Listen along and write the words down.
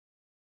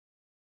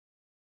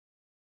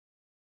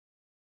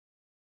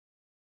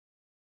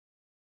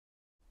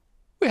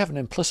We have an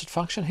implicit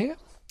function here.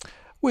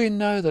 We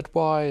know that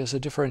y is a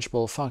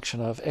differentiable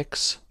function of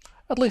x,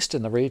 at least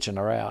in the region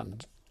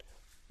around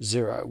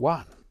 0,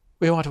 1.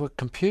 We want to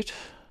compute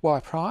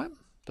y prime,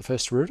 the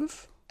first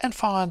derivative, and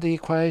find the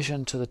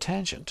equation to the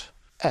tangent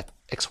at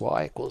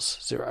xy equals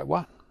 0,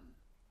 1.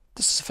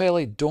 This is a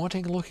fairly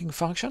daunting looking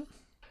function,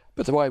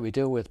 but the way we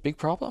deal with big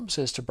problems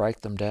is to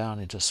break them down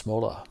into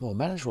smaller, more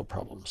manageable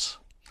problems.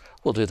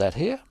 We'll do that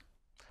here.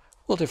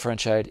 We'll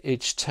differentiate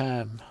each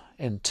term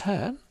in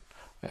turn.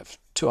 We have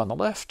 2 on the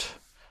left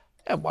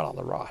and 1 on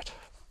the right.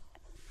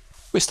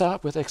 We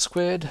start with x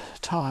squared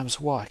times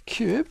y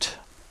cubed.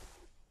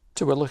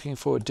 So we're looking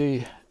for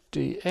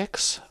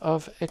dx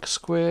of x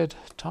squared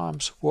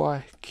times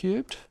y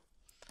cubed.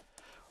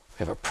 We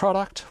have a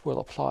product. We'll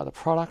apply the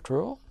product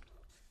rule.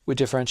 We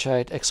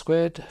differentiate x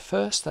squared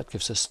first. That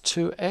gives us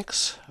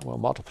 2x. And we'll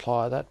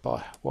multiply that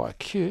by y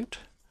cubed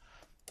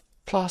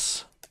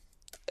plus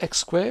x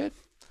squared.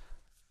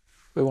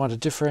 We want to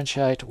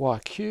differentiate y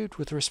cubed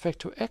with respect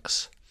to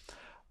x.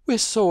 We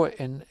saw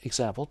in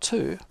example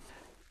 2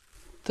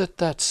 that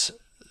that's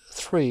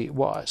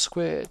 3y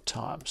squared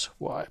times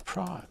y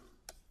prime.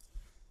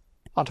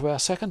 Onto our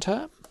second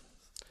term,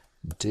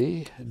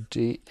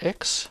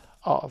 dx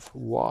of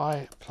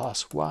y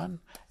plus 1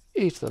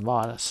 e to the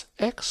minus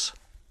x.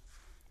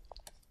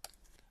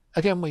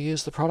 Again, we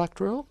use the product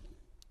rule.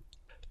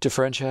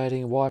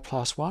 Differentiating y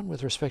plus 1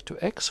 with respect to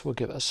x will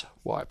give us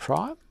y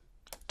prime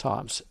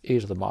times e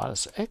to the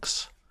minus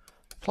x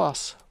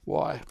plus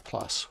y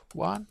plus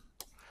 1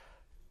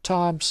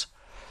 times,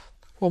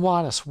 well,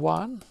 minus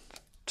 1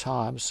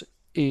 times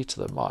e to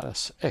the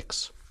minus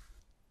x.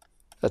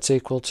 That's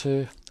equal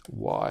to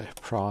y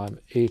prime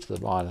e to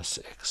the minus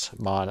x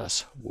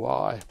minus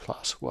y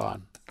plus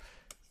 1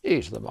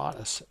 e to the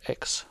minus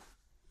x.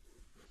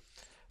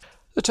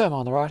 The term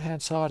on the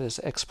right-hand side is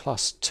x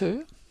plus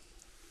 2.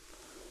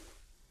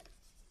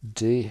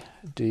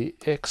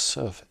 dx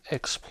of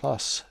x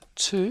plus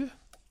 2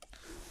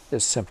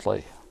 is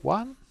simply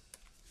 1.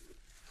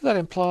 That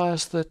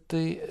implies that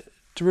the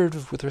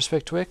derivative with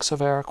respect to x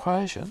of our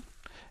equation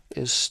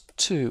is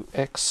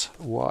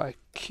 2xy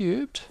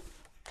cubed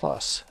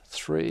plus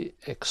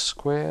 3x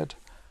squared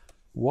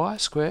y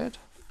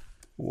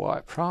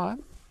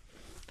prime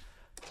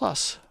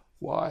plus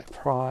y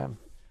prime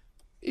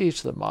e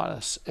to the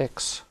minus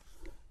x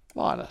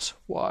minus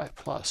y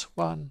plus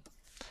 1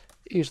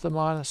 e to the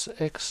minus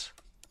x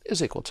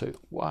is equal to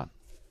 1.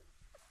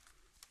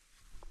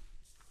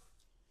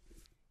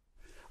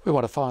 We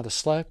want to find the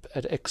slope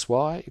at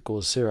xy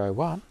equals 0,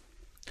 1.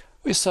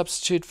 We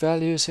substitute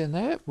values in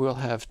there. We'll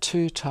have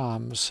 2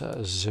 times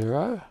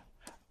 0,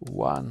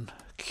 1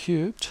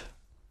 cubed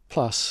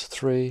plus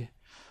 3,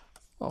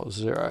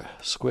 0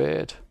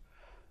 squared,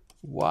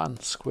 1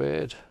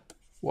 squared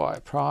y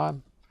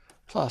prime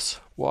plus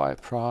y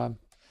prime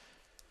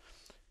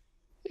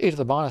e to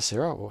the minus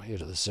 0, or e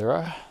to the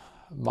 0,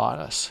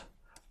 minus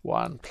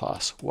 1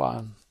 plus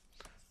 1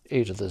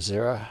 e to the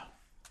 0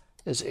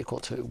 is equal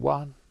to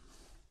 1.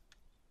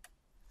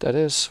 That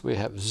is, we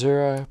have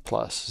 0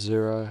 plus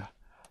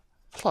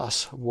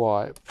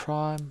y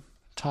prime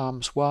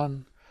times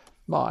 1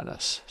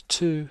 minus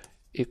 2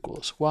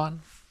 equals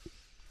 1,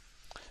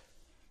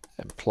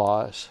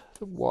 implies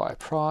that y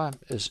prime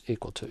is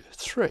equal to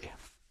 3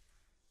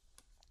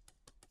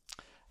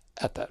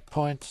 at that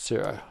point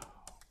 0,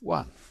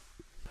 1.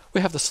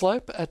 We have the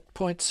slope at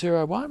point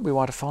 0, 1. We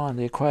want to find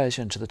the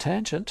equation to the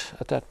tangent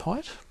at that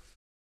point.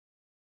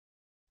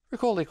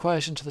 Recall the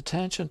equation to the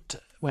tangent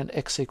when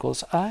x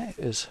equals a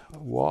is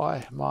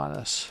y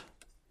minus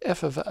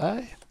f of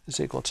a is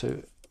equal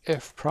to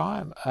f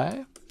prime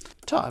a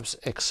times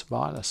x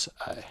minus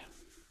a.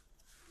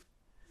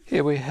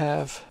 Here we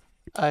have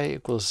a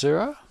equals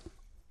 0,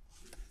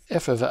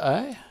 f of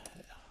a,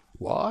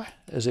 y,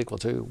 is equal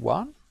to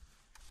 1,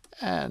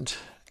 and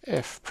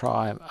f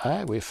prime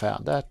a, we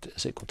found that,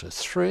 is equal to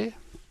 3.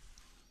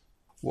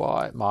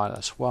 Y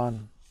minus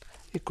 1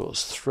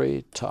 equals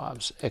 3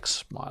 times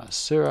x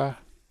minus 0.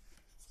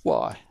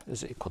 Y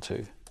is equal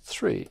to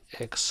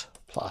 3x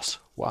plus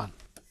 1.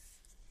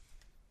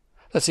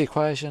 That's the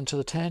equation to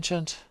the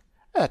tangent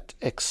at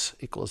x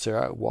equals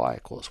 0, y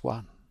equals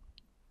 1.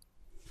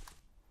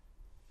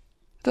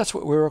 That's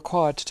what we're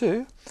required to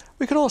do.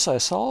 We could also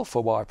solve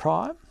for y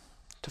prime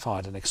to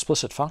find an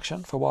explicit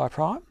function for y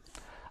prime.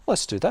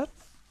 Let's do that.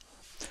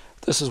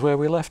 This is where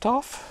we left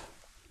off.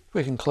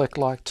 We can collect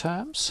like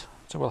terms.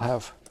 So we'll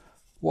have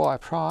y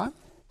prime.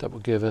 That will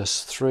give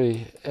us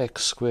 3x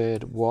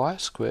squared y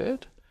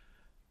squared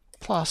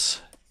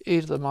plus e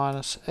to the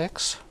minus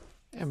x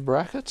in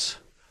brackets.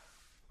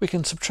 We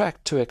can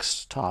subtract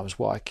 2x times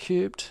y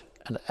cubed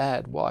and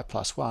add y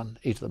plus 1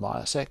 e to the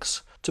minus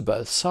x to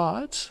both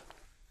sides.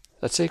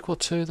 That's equal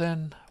to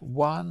then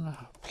 1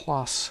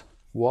 plus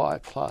y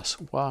plus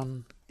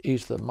 1 e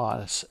to the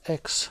minus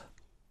x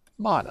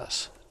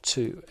minus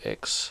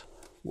 2x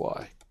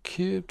y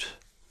cubed.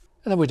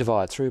 And then we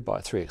divide through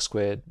by 3x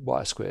squared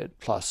y squared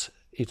plus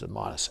e to the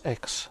minus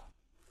x.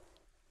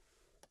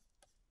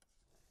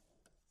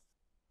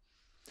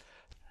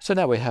 So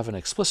now we have an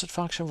explicit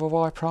function for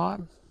y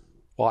prime.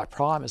 Y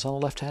prime is on the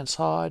left-hand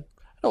side,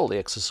 and all the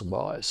x's and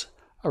y's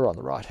are on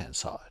the right-hand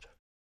side.